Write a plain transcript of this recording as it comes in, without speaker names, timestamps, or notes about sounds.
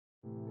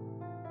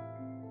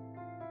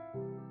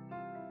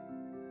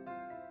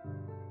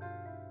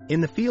In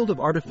the field of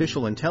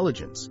artificial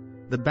intelligence,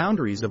 the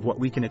boundaries of what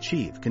we can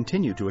achieve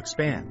continue to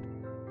expand.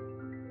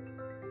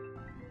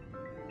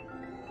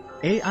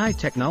 AI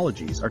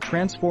technologies are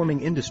transforming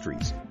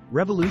industries,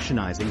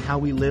 revolutionizing how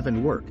we live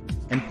and work,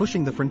 and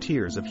pushing the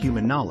frontiers of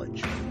human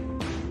knowledge.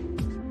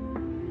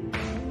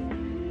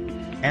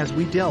 As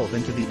we delve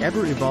into the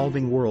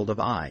ever-evolving world of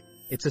AI,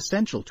 it's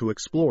essential to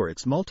explore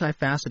its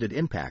multifaceted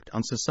impact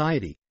on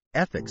society,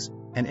 ethics,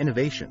 and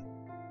innovation.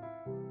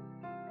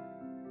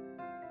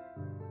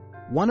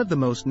 One of the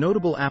most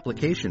notable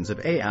applications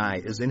of AI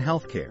is in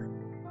healthcare.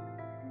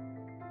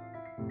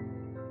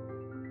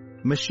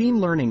 Machine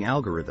learning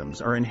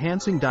algorithms are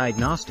enhancing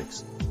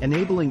diagnostics,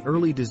 enabling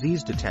early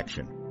disease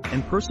detection,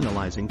 and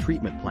personalizing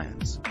treatment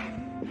plans.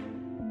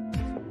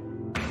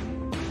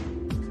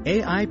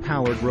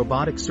 AI-powered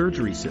robotic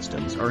surgery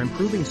systems are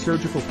improving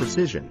surgical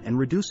precision and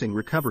reducing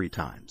recovery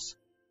times.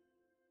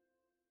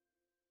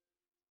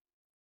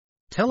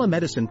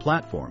 Telemedicine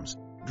platforms,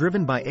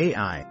 driven by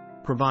AI,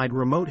 provide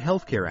remote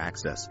healthcare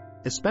access,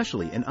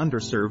 especially in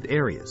underserved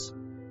areas.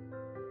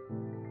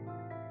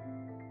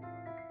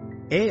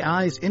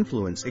 AI's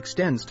influence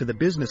extends to the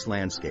business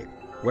landscape,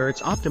 where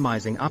it's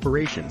optimizing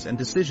operations and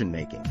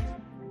decision-making.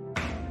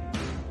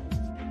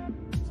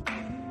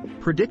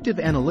 Predictive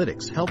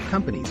analytics help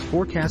companies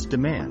forecast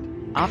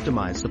demand,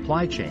 optimize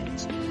supply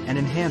chains, and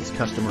enhance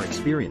customer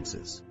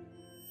experiences.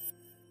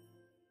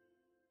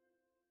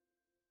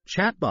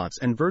 Chatbots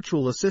and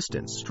virtual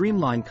assistants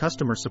streamline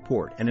customer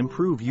support and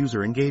improve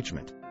user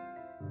engagement.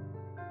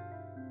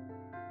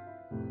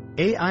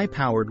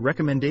 AI-powered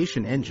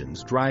recommendation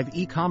engines drive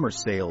e-commerce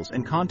sales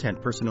and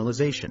content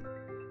personalization.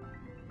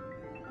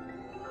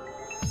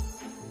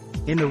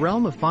 In the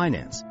realm of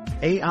finance,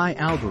 AI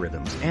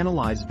algorithms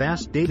analyze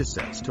vast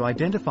datasets to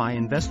identify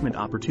investment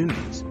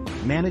opportunities,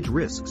 manage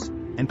risks,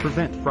 and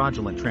prevent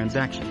fraudulent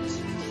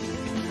transactions.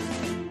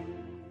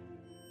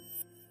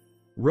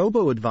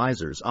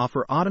 Robo-advisors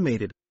offer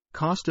automated,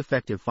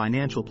 cost-effective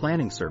financial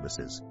planning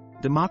services,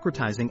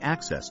 democratizing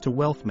access to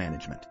wealth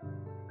management.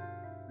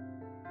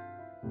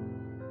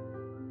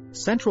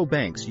 Central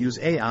banks use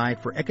AI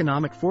for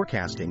economic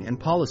forecasting and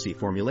policy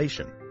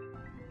formulation.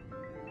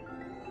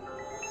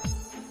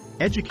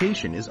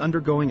 Education is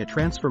undergoing a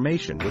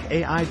transformation with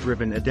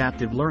AI-driven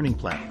adaptive learning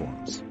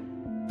platforms.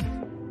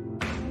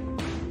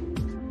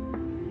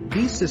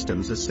 These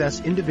systems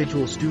assess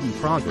individual student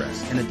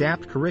progress and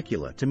adapt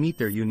curricula to meet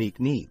their unique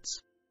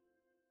needs.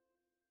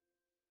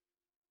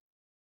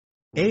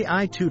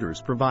 AI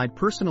tutors provide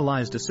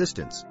personalized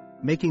assistance,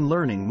 making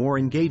learning more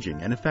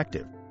engaging and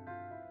effective.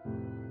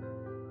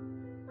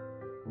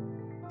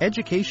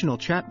 Educational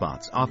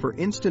chatbots offer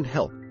instant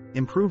help,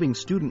 improving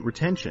student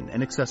retention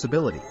and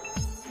accessibility.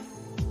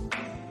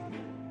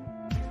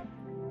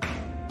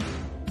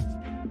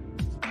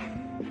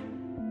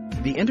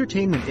 The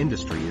entertainment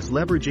industry is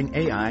leveraging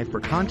AI for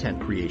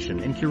content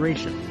creation and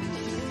curation.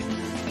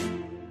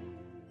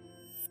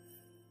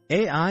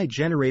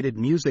 AI-generated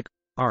music,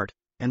 art,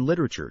 and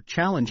literature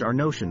challenge our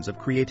notions of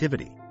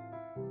creativity.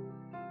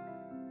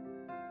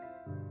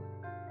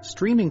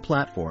 Streaming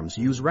platforms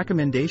use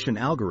recommendation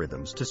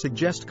algorithms to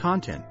suggest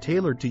content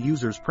tailored to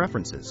users'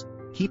 preferences,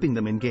 keeping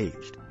them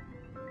engaged.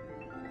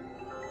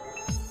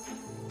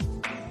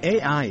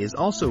 AI is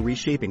also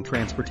reshaping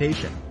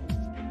transportation.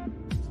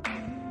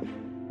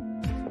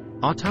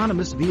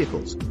 Autonomous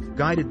vehicles,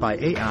 guided by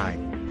AI,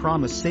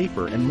 promise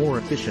safer and more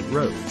efficient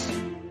roads.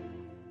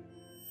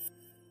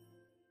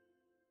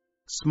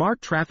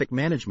 Smart traffic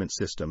management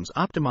systems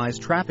optimize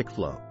traffic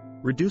flow,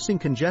 reducing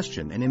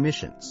congestion and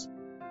emissions.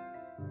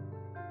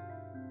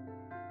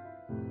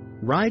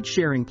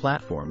 Ride-sharing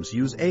platforms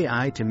use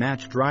AI to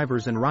match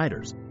drivers and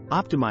riders,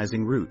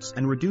 optimizing routes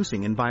and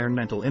reducing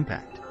environmental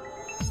impact.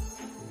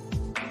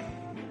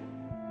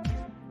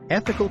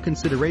 Ethical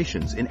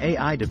considerations in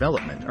AI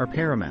development are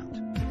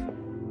paramount.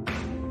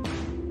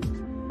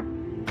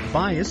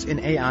 Bias in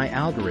AI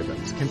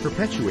algorithms can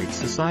perpetuate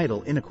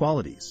societal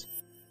inequalities.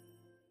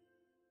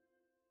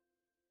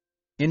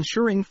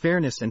 Ensuring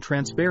fairness and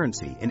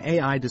transparency in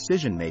AI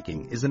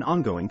decision-making is an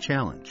ongoing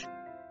challenge.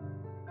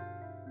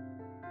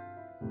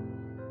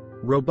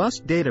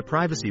 Robust data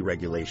privacy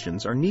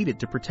regulations are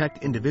needed to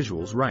protect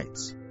individuals'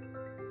 rights.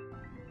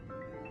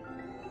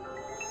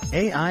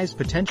 AI's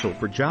potential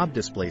for job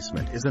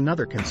displacement is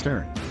another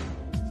concern.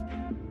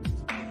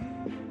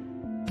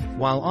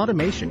 While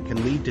automation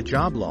can lead to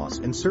job loss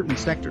in certain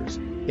sectors,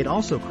 it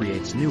also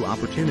creates new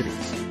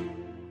opportunities.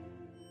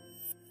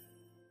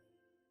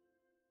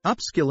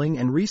 Upskilling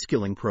and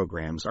reskilling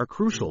programs are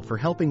crucial for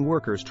helping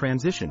workers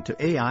transition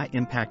to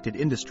AI-impacted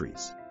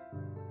industries.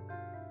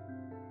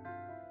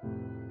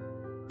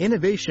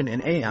 Innovation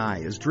in AI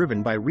is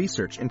driven by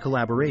research and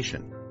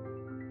collaboration.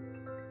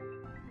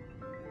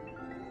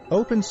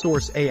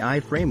 Open-source AI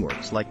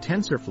frameworks like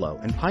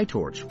TensorFlow and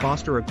PyTorch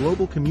foster a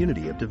global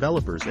community of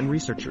developers and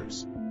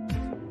researchers.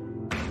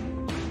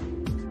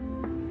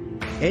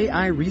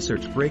 AI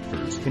research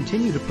breakthroughs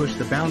continue to push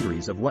the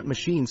boundaries of what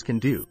machines can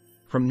do,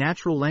 from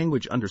natural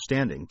language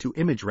understanding to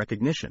image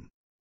recognition.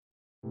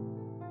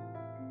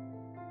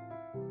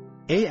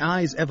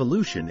 AI's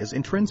evolution is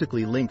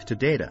intrinsically linked to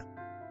data.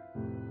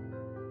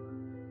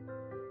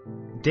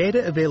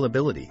 Data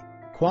availability,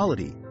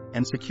 quality,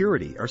 and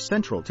security are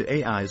central to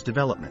AI's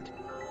development.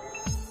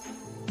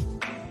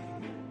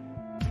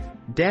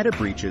 Data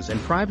breaches and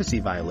privacy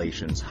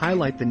violations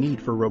highlight the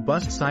need for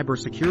robust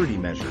cybersecurity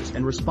measures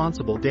and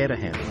responsible data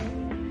handling.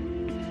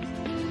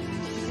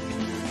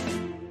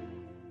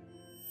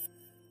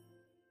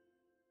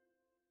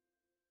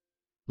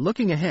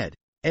 Looking ahead,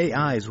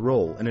 AI's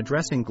role in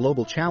addressing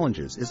global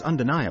challenges is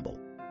undeniable.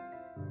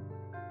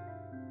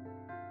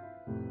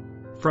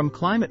 From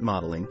climate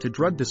modeling to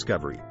drug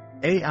discovery,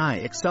 AI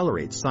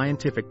accelerates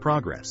scientific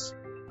progress.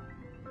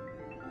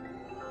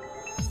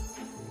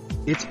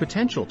 Its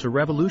potential to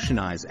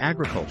revolutionize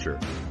agriculture,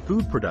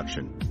 food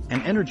production,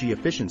 and energy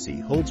efficiency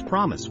holds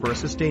promise for a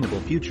sustainable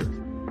future.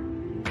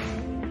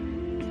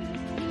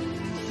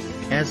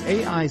 As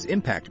AI's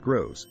impact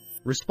grows,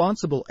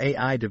 responsible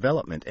AI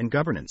development and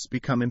governance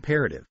become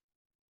imperative.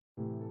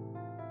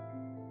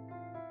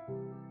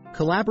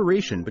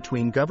 Collaboration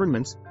between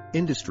governments,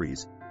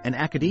 industries, and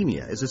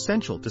academia is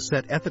essential to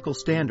set ethical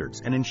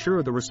standards and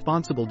ensure the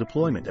responsible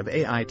deployment of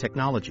AI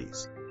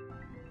technologies.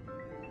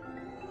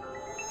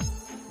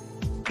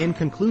 In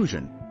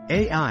conclusion,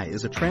 AI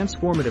is a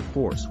transformative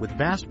force with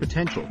vast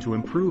potential to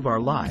improve our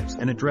lives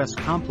and address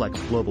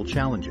complex global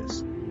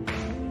challenges.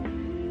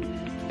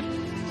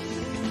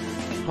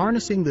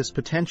 Harnessing this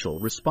potential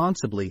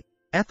responsibly,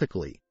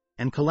 ethically,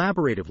 and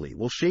collaboratively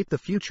will shape the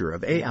future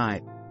of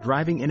AI,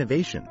 driving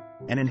innovation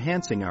and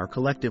enhancing our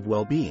collective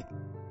well-being.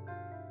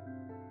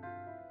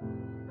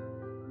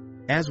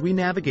 As we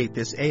navigate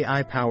this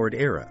AI-powered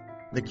era,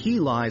 the key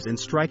lies in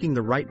striking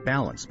the right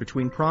balance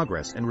between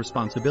progress and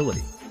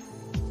responsibility.